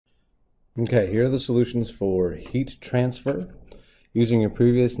Okay, here are the solutions for heat transfer. Using your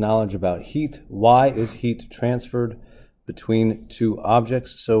previous knowledge about heat, why is heat transferred between two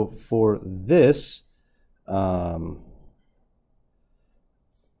objects? So for this,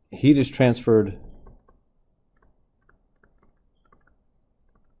 heat is transferred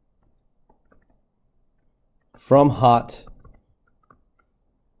from hot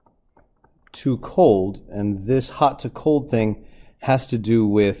to cold, and this hot to cold thing has to do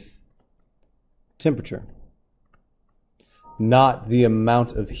with temperature, not the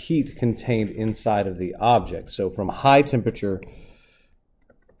amount of heat contained inside of the object. So from high temperature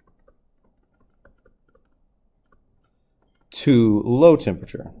to low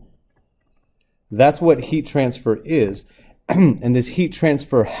temperature. That's what heat transfer is. And this heat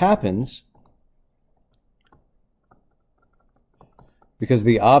transfer happens because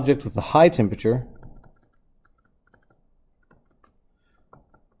the object with the high temperature,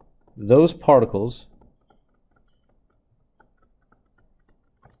 those particles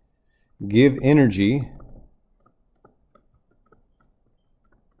give energy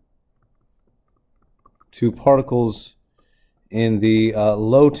to particles in the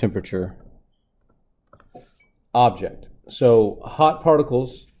low temperature object. So hot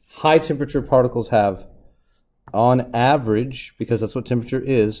particles, high temperature particles have, on average, because that's what temperature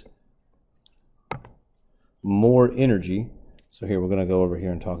is, more energy. So here, we're going to go over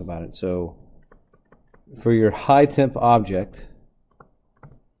here and talk about it. So for your high temp object,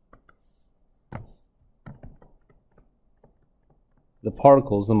 the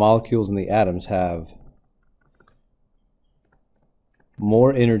particles, the molecules, and the atoms have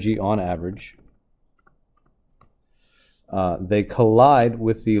more energy on average. They collide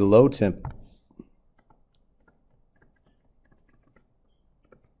with the low temp,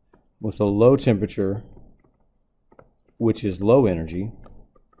 with the low temperature, which is low energy.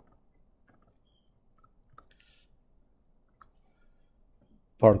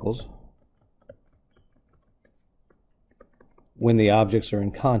 Particles when the objects are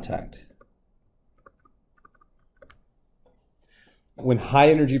in contact. When high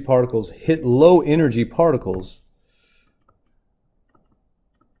energy particles hit low energy particles,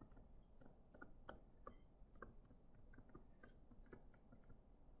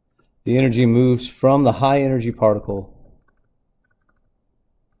 the energy moves from the high energy particle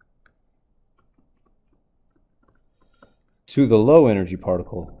to the low energy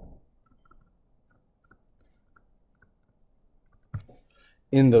particle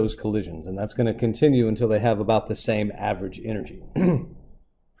in those collisions. And that's going to continue until they have about the same average energy,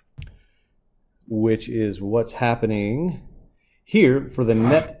 which is what's happening here for the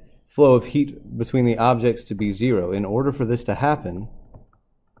net flow of heat between the objects to be zero. In order for this to happen,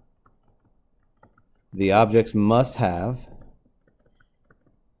 the objects must have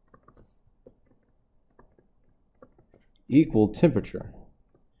equal temperature.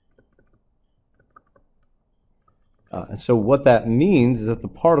 And so what that means is that the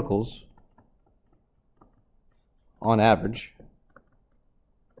particles, on average,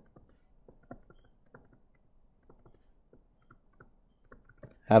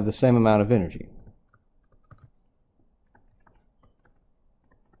 have the same amount of energy.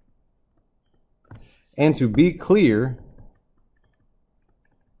 And to be clear,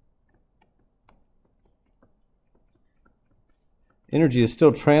 energy is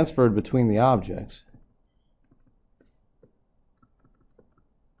still transferred between the objects.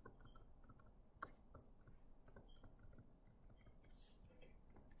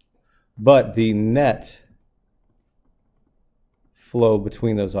 But the net flow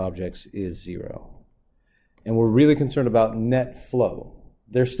between those objects is zero. And we're really concerned about net flow.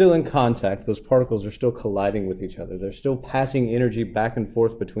 They're still in contact. Those particles are still colliding with each other. They're still passing energy back and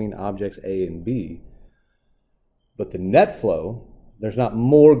forth between objects A and B. But the net flow, there's not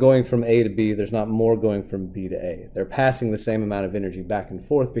more going from A to B. There's not more going from B to A. They're passing the same amount of energy back and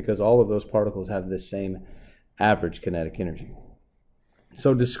forth because all of those particles have the same average kinetic energy.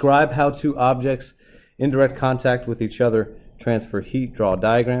 So describe how two objects in direct contact with each other transfer heat. Draw a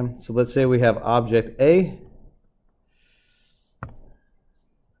diagram. So let's say we have object A.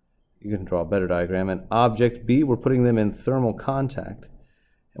 You can draw a better diagram. And object B, we're putting them in thermal contact.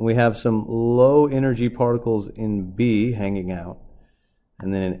 And we have some low energy particles in B hanging out.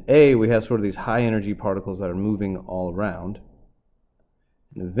 And then in A, we have sort of these high energy particles that are moving all around.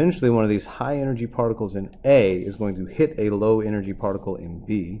 And eventually one of these high energy particles in A is going to hit a low energy particle in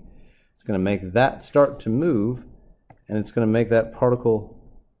B. It's going to make that start to move, and it's going to make that particle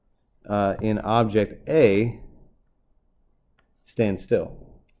in object A stand still.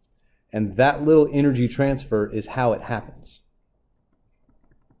 And that little energy transfer is how it happens.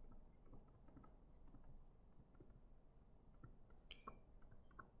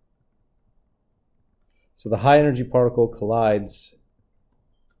 So the high energy particle collides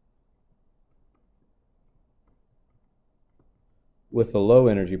with the low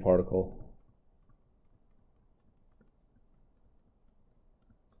energy particle,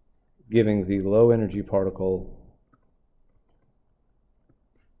 giving the low energy particle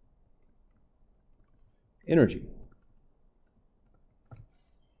energy.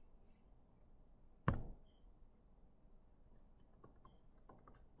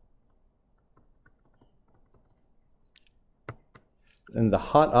 And the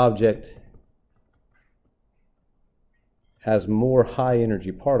hot object has more high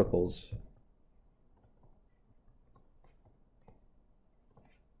energy particles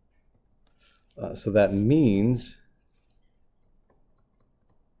so that means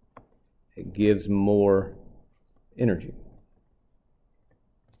it gives more energy.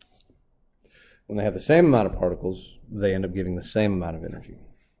 When they have the same amount of particles, they end up giving the same amount of energy.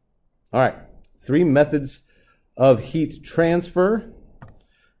 All right, 3 methods of heat transfer.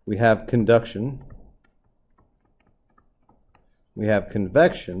 We have conduction, we have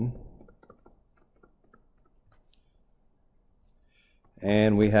convection,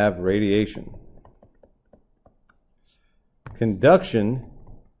 and we have radiation. Conduction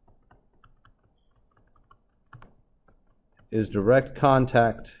is direct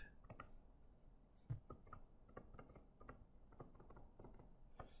contact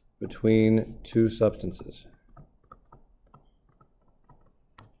between 2 substances.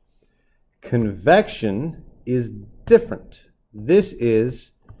 Convection is different. This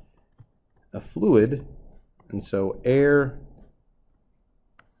is a fluid, and so air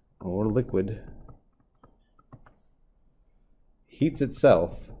or liquid heats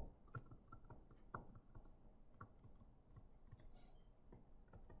itself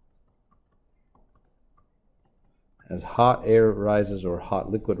as hot air rises or hot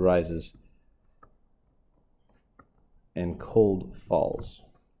liquid rises and cold falls.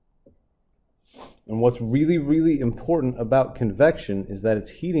 And what's really, really important about convection is that it's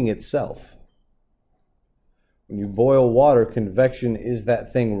heating itself. When you boil water, convection is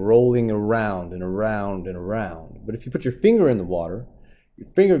that thing rolling around and around and around. But if you put your finger in the water, your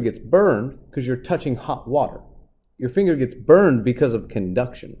finger gets burned because you're touching hot water. Your finger gets burned because of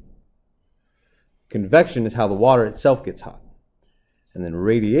conduction. Convection is how the water itself gets hot. And then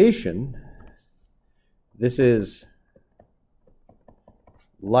radiation, this is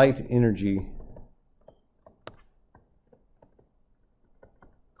light energy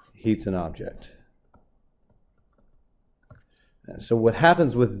heats an object. So what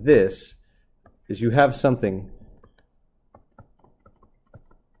happens with this is you have something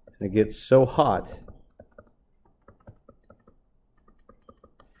and it gets so hot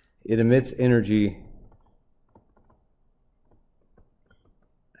it emits energy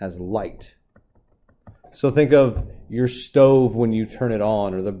as light. So think of your stove when you turn it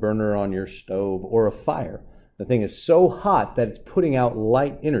on, or the burner on your stove, or a fire. The thing is so hot that it's putting out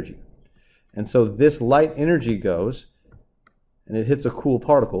light energy. And so this light energy goes and it hits a cool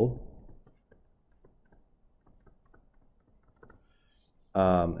particle.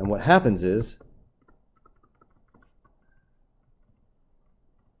 And what happens is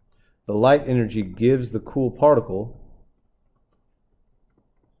the light energy gives the cool particle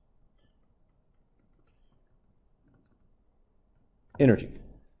energy.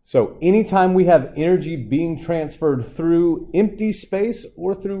 So anytime we have energy being transferred through empty space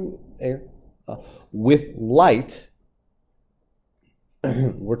or through air with light,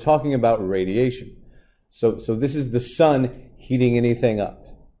 we're talking about radiation. So this is the sun heating anything up,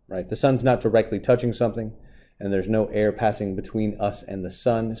 right? The sun's not directly touching something, and there's no air passing between us and the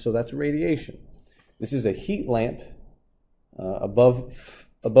sun, so that's radiation. This is a heat lamp above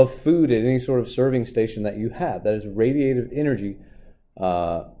food at any sort of serving station that you have. That is radiative energy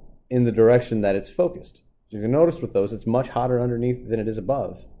in the direction that it's focused. You can notice with those, it's much hotter underneath than it is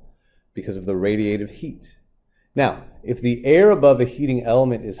above because of the radiative heat. Now, if the air above a heating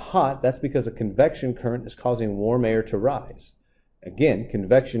element is hot, that's because a convection current is causing warm air to rise. Again,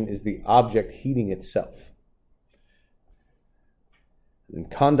 convection is the object heating itself. And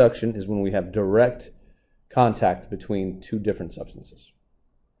conduction is when we have direct contact between 2 different substances.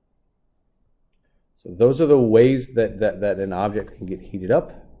 So those are the ways that an object can get heated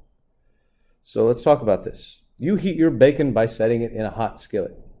up. So let's talk about this. You heat your bacon by setting it in a hot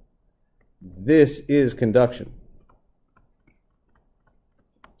skillet. This is conduction.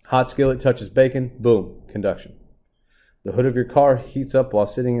 Hot skillet touches bacon, boom, conduction. The hood of your car heats up while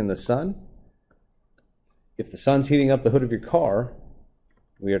sitting in the sun. If the sun's heating up the hood of your car,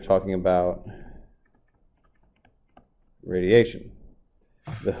 we are talking about radiation.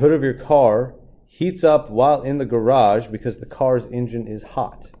 The hood of your car heats up while in the garage because the car's engine is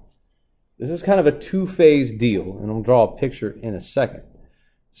hot. This is kind of a two-phase deal, and I'll draw a picture in a second.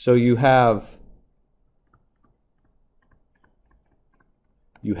 So you have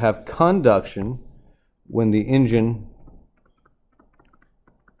conduction when the engine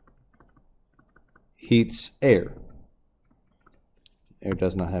heats air. Air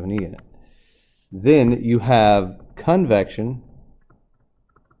does not have an E in it. Then you have convection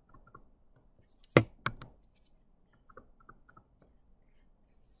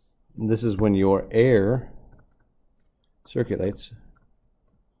this is when your air circulates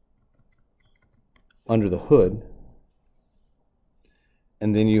under the hood.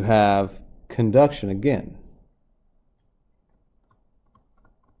 And then you have conduction again.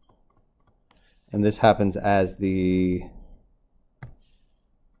 And this happens as the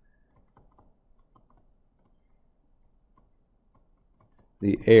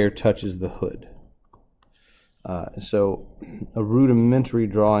air touches the hood. So a rudimentary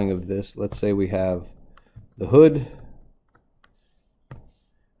drawing of this, let's say we have the hood,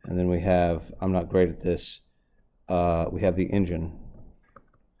 and then we have, I'm not great at this, we have the engine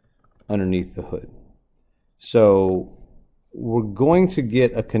underneath the hood. So we're going to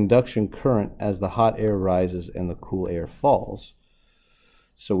get a conduction current as the hot air rises and the cool air falls.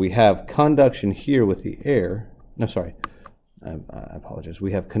 So we have conduction here with the air. No, sorry, I apologize.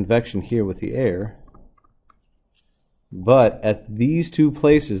 We have convection here with the air. But at these two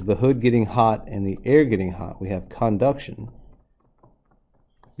places, the hood getting hot and the air getting hot, we have conduction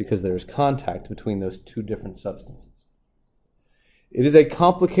because there is contact between those two different substances. It is a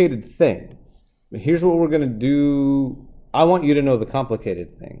complicated thing. But here's what we're going to do. I want you to know the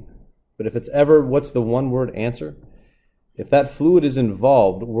complicated thing. But if it's ever, what's the one-word answer? If that fluid is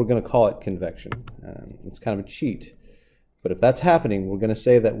involved, we're going to call it convection. It's kind of a cheat. But if that's happening, we're going to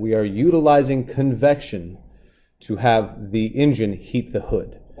say that we are utilizing convection to have the engine heat the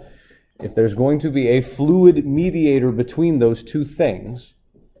hood. If there's going to be a fluid mediator between those two things,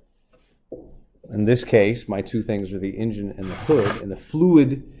 in this case, my two things are the engine and the hood, and the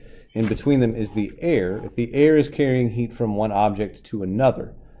fluid in between them is the air. If the air is carrying heat from one object to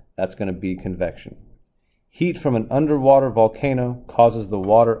another, that's going to be convection. Heat from an underwater volcano causes the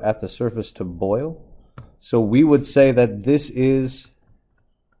water at the surface to boil. So we would say that this is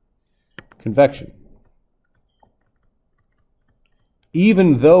convection.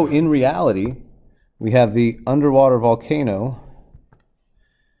 Even though in reality we have the underwater volcano,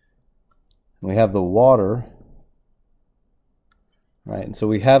 we have the water, right? And so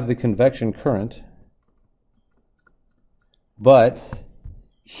we have the convection current, but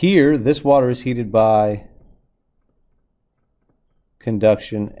here this water is heated by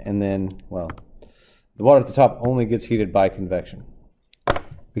conduction, and then, well, the water at the top only gets heated by convection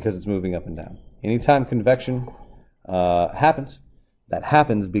because it's moving up and down. Anytime convection happens, that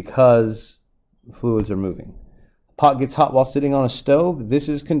happens because fluids are moving. A pot gets hot while sitting on a stove. This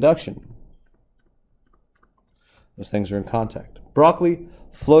is conduction. Those things are in contact. Broccoli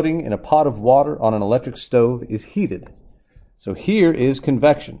floating in a pot of water on an electric stove is heated. So here is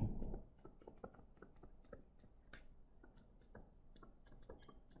convection.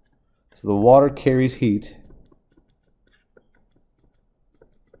 So the water carries heat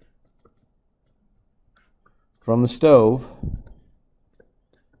from the stove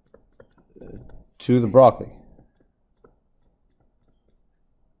to the broccoli.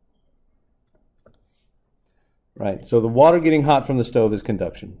 Right, so the water getting hot from the stove is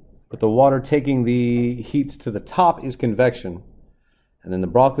conduction, but the water taking the heat to the top is convection, and then the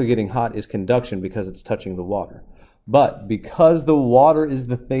broccoli getting hot is conduction because it's touching the water. But because the water is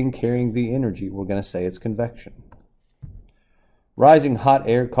the thing carrying the energy, we're going to say it's convection. Rising hot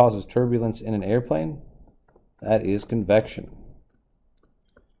air causes turbulence in an airplane. That is convection.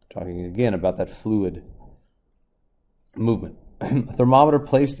 Talking again about that fluid movement. A thermometer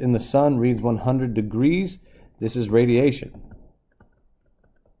placed in the sun reads 100 degrees. This is radiation.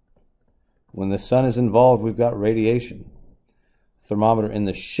 When the sun is involved, we've got radiation. A thermometer in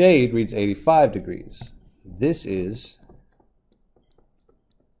the shade reads 85 degrees. This is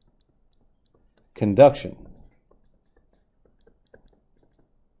conduction.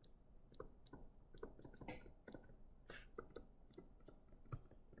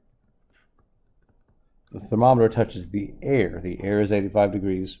 The thermometer touches the air. The air is 85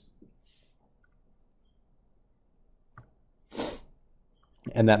 degrees.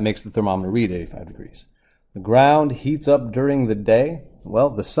 And that makes the thermometer read 85 degrees. The ground heats up during the day. Well,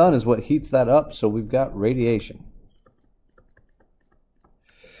 the sun is what heats that up, so we've got radiation.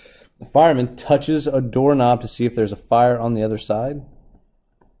 The fireman touches a doorknob to see if there's a fire on the other side.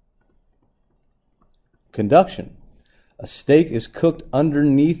 Conduction. A steak is cooked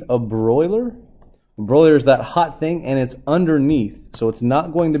underneath a broiler. A broiler is that hot thing, and it's underneath. So it's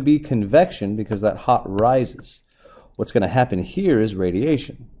not going to be convection because that hot rises. What's going to happen here is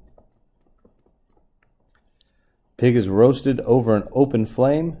radiation. Pig is roasted over an open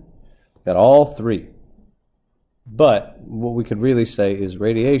flame. Got all three. But what we could really say is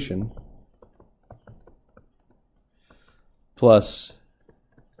radiation plus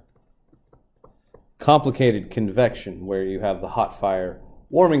complicated convection, where you have the hot fire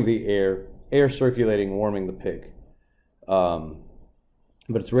warming the air, air circulating, warming the pig. But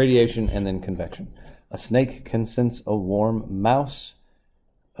it's radiation and then convection. A snake can sense a warm mouse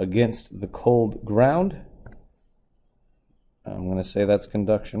against the cold ground. I'm going to say that's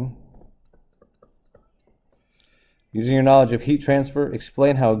conduction. Using your knowledge of heat transfer,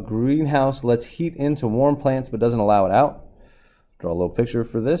 explain how a greenhouse lets heat into warm plants but doesn't allow it out. Draw a little picture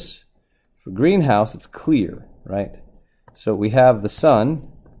for this. For greenhouse, it's clear, right? So we have the sun.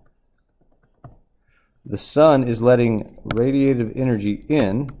 The sun is letting radiative energy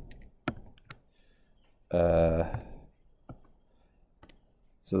in. So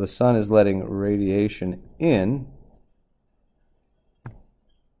the sun is letting radiation in.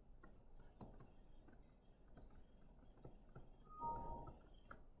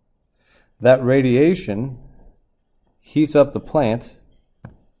 That radiation heats up the plant.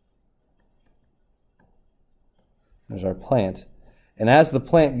 There's our plant. And as the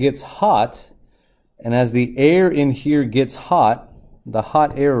plant gets hot, and as the air in here gets hot, the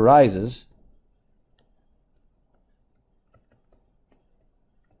hot air rises.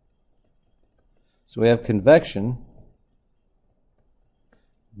 So we have convection,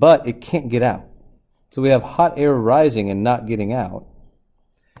 but it can't get out. So we have hot air rising and not getting out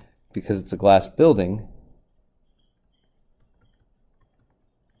because it's a glass building.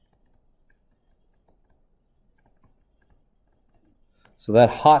 So that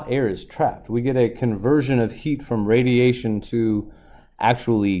hot air is trapped. We get a conversion of heat from radiation to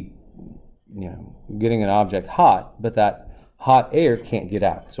actually, getting an object hot, but that hot air can't get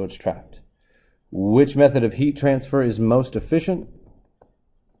out, so it's trapped. Which method of heat transfer is most efficient?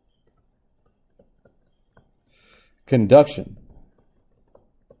 Conduction.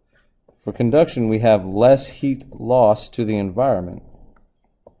 For conduction, we have less heat loss to the environment.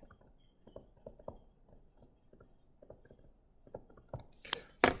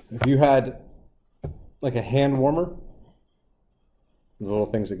 If you had like a hand warmer, the little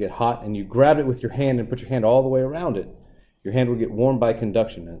things that get hot, and you grab it with your hand and put your hand all the way around it, your hand would get warmed by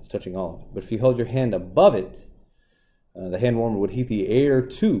conduction, and it's touching all of it. But if you held your hand above it, the hand warmer would heat the air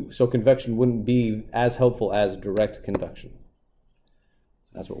too, so convection wouldn't be as helpful as direct conduction.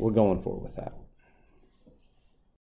 That's what we're going for with that.